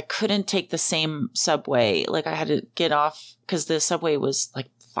 like I couldn't take the same subway. Like I had to get off because the subway was like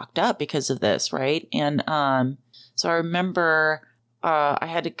fucked up because of this, right? And so I remember I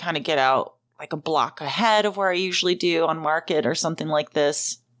had to kind of get out like a block ahead of where I usually do on Market or something like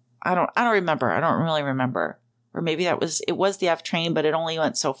this. I don't remember. I don't really remember. Or maybe it was the F train, but it only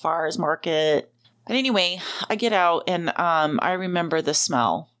went so far as Market. But anyway, I get out, and I remember the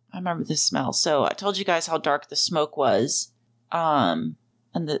smell. So I told you guys how dark the smoke was. And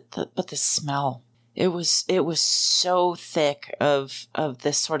but the smell. It was so thick of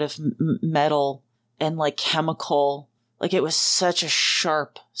this sort of metal and like chemical. Like, it was such a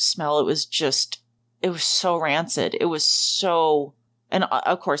sharp smell. It was so rancid. It was so, and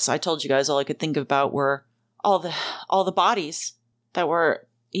of course I told you guys all I could think about were all the bodies that were,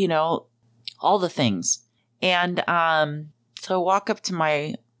 you know, all the things. And so I walk up to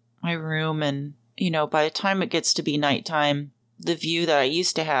my room, and, you know, by the time it gets to be nighttime, the view that I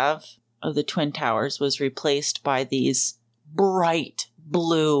used to have of the Twin Towers was replaced by these bright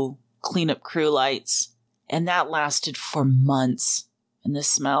blue cleanup crew lights. And that lasted for months. And the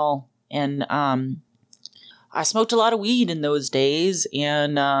smell. And I smoked a lot of weed in those days.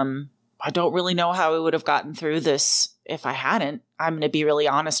 And I don't really know how I would have gotten through this if I hadn't. I'm going to be really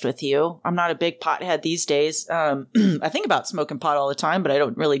honest with you. I'm not a big pothead these days. I think about smoking pot all the time, but I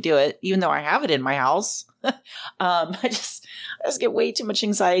don't really do it, even though I have it in my house. I just get way too much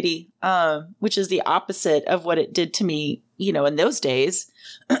anxiety, which is the opposite of what it did to me, you know, in those days.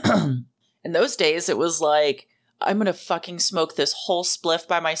 In those days, it was like, I'm going to fucking smoke this whole spliff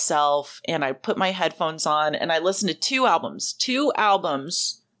by myself. And I put my headphones on, and I listened to two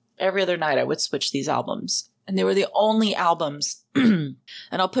albums. Every other night I would switch these albums. And they were the only albums. And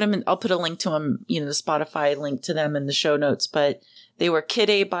I'll put a link to them, you know, the Spotify link to them in the show notes. But they were Kid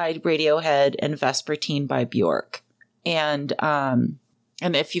A by Radiohead and Vespertine by Bjork. And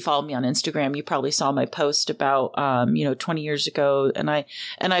if you follow me on Instagram, you probably saw my post about, 20 years ago. And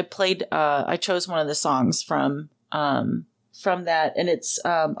I played, I chose one of the songs from that. And it's,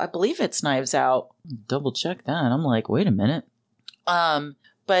 I believe it's Knives Out. Double check that. I'm like, wait a minute.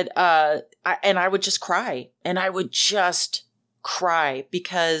 But I would just cry, and I would just cry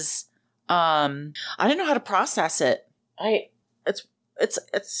because, I didn't know how to process it.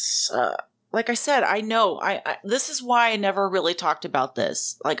 It's like I said, I know this is why I never really talked about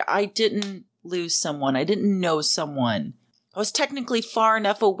this. Like, I didn't lose someone. I didn't know someone. I was technically far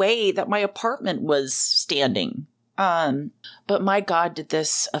enough away that my apartment was standing. But my God, did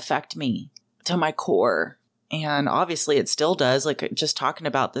this affect me to my core. And obviously it still does. Like, just talking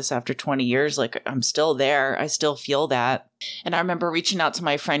about this after 20 years, like, I'm still there. I still feel that. And I remember reaching out to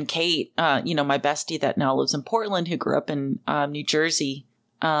my friend Kate, my bestie that now lives in Portland, who grew up in New Jersey,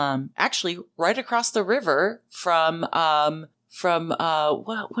 actually right across the river from what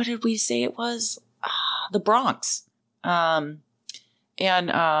did we say it was? The Bronx. And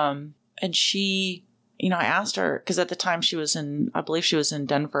she, I asked her, because at the time I believe she was in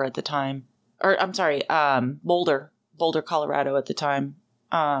Denver at the time. Or I'm sorry, Boulder, Colorado at the time.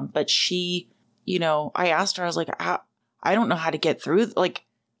 But she, I asked her, I was like, I don't know how to get through. Like,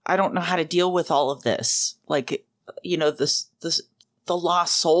 I don't know how to deal with all of this. Like, the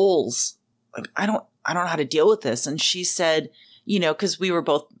lost souls. Like, I don't know how to deal with this. And she said, because we were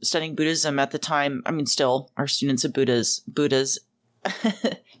both studying Buddhism at the time. I mean, still our students of Buddha's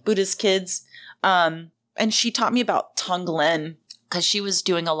kids. And she taught me about Tonglen. Because she was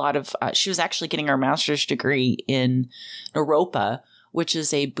doing a lot of, she was actually getting her master's degree in Naropa, which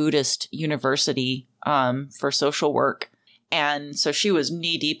is a Buddhist university for social work. And so she was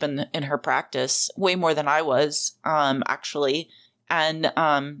knee deep in her practice, way more than I was, actually. And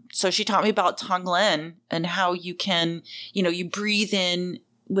so she taught me about Tonglen and how you can, you breathe in.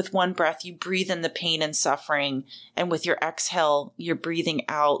 With one breath, you breathe in the pain and suffering. And with your exhale, you're breathing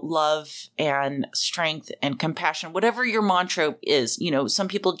out love and strength and compassion, whatever your mantra is. Some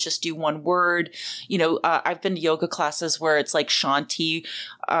people just do one word. I've been to yoga classes where it's like Shanti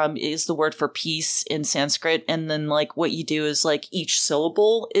is the word for peace in Sanskrit. And then like what you do is like each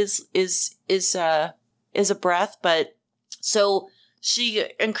syllable is a breath. But so she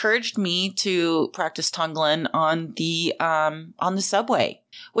encouraged me to practice Tonglen on the subway,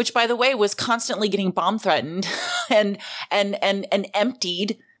 which, by the way, was constantly getting bomb threatened and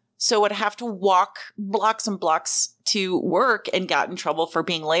emptied. So I'd have to walk blocks and blocks to work and got in trouble for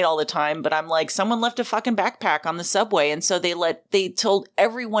being late all the time. But I'm like, someone left a fucking backpack on the subway. And so they told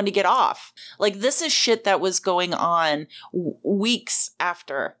everyone to get off. Like, this is shit that was going on weeks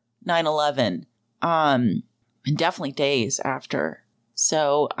after 9/11. And definitely days after.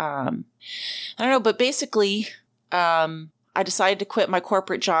 So, I don't know, but basically, I decided to quit my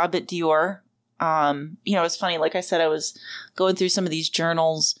corporate job at Dior. It's funny. Like I said, I was going through some of these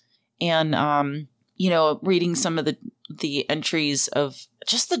journals and, reading some of the entries of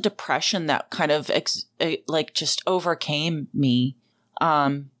just the depression that kind of just overcame me,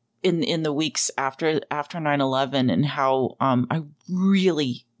 in the weeks after 9/11, and how, I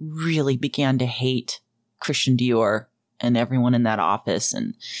really, really began to hate Christian Dior and everyone in that office,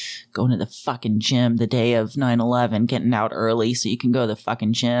 and going to the fucking gym the day of 9/11, getting out early so you can go to the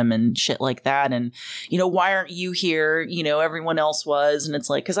fucking gym and shit like that. And, why aren't you here? Everyone else was. And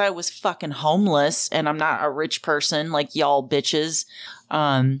it's like, cause I was fucking homeless and I'm not a rich person like y'all bitches.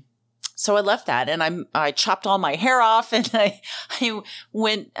 So I left that and I chopped all my hair off and I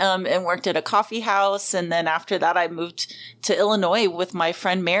went, and worked at a coffee house. And then after that, I moved to Illinois with my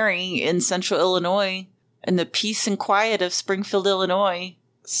friend Mary in central Illinois, in the peace and quiet of Springfield, Illinois.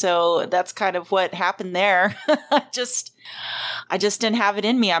 So that's kind of what happened there. I just didn't have it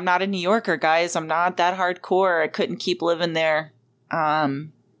in me. I'm not a New Yorker, guys. I'm not that hardcore. I couldn't keep living there. I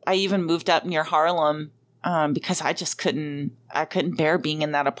even moved up near Harlem, because I couldn't bear being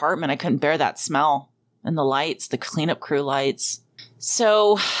in that apartment. I couldn't bear that smell and the lights, the cleanup crew lights.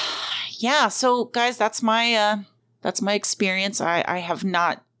 So yeah. So guys, that's my experience. I have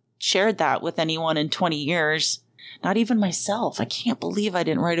not shared that with anyone in 20 years, not even myself. I can't believe I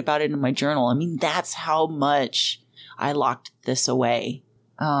didn't write about it in my journal. I mean, that's how much I locked this away.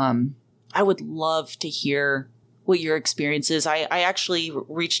 I would love to hear what your experience is. I actually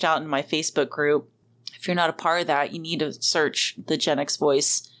reached out in my Facebook group. If you're not a part of that, you need to search the Gen X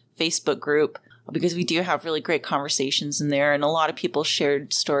Voice Facebook group, because we do have really great conversations in there. And a lot of people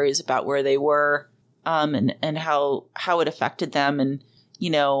shared stories about where they were, and how it affected them. And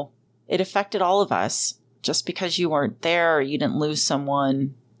it affected all of us. Just because you weren't there or you didn't lose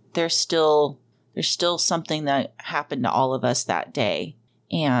someone, there's still something that happened to all of us that day.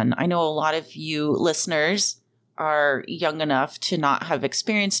 And I know a lot of you listeners are young enough to not have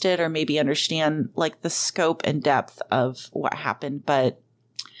experienced it or maybe understand like the scope and depth of what happened. But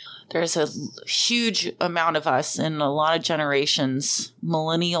there's a huge amount of us in a lot of generations,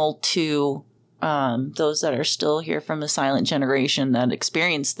 millennial to those that are still here from the silent generation, that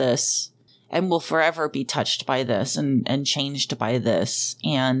experienced this and will forever be touched by this and changed by this.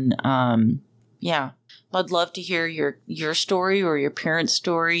 And yeah, I'd love to hear your story or your parents'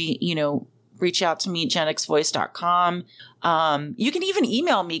 story. reach out to me, genxvoice.com. You can even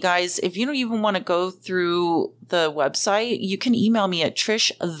email me, guys. If you don't even want to go through the website, you can email me at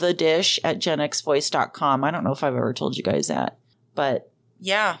trishthedish@genxvoice.com. I don't know if I've ever told you guys that, but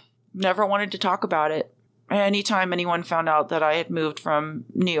yeah, never wanted to talk about it. Anytime anyone found out that I had moved from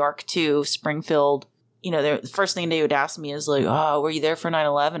New York to Springfield, the first thing they would ask me is like, oh, were you there for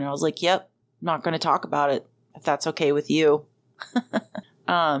 9/11? And I was like, yep, not going to talk about it if that's okay with you.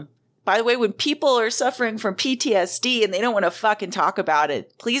 By the way, when people are suffering from PTSD and they don't want to fucking talk about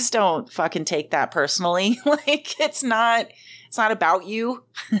it, please don't fucking take that personally. Like, it's not about you.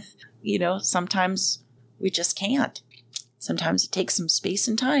 Sometimes we just can't. Sometimes it takes some space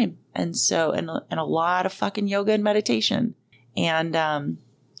and time. And so, and a lot of fucking yoga and meditation. And,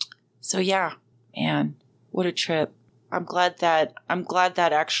 so yeah, man, what a trip. I'm glad that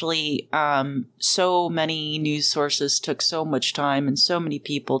actually, so many news sources took so much time and so many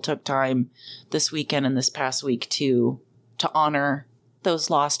people took time this weekend and this past week to honor those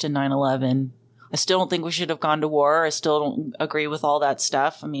lost in 9/11. I still don't think we should have gone to war. I still don't agree with all that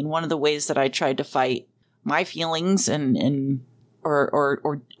stuff. I mean, one of the ways that I tried to fight my feelings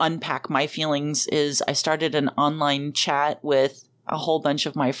or unpack my feelings is I started an online chat with a whole bunch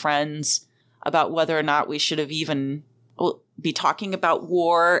of my friends about whether or not we should have even be talking about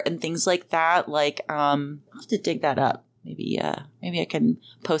war and things like that. Like, I'll have to dig that up. Maybe I can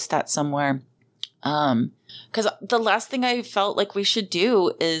post that somewhere. Cause the last thing I felt like we should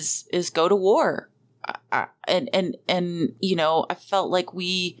do is go to war. And I felt like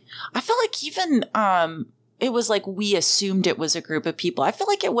even, it was like we assumed it was a group of people. I feel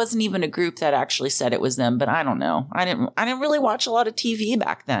like it wasn't even a group that actually said it was them, but I don't know. I didn't really watch a lot of TV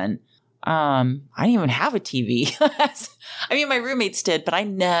back then. I didn't even have a TV. I mean, my roommates did, but I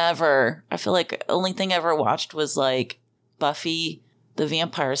feel like the only thing I ever watched was like Buffy the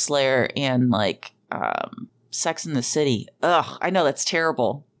Vampire Slayer and like, Sex and the City. Ugh, I know that's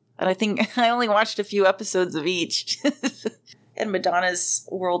terrible. And I think I only watched a few episodes of each and Madonna's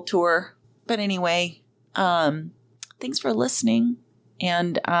world tour. But anyway, thanks for listening.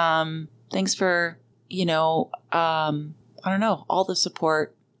 And, thanks for, I don't know, all the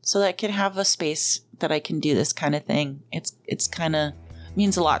support so that I can have a space that I can do this kind of thing. It's kind of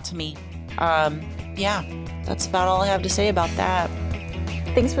means a lot to me. Yeah, that's about all I have to say about that.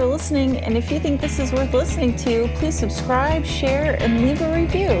 Thanks for listening. And if you think this is worth listening to, please subscribe, share, and leave a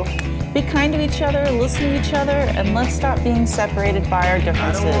review. Be kind to each other, listen to each other, and let's stop being separated by our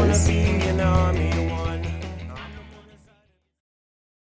differences.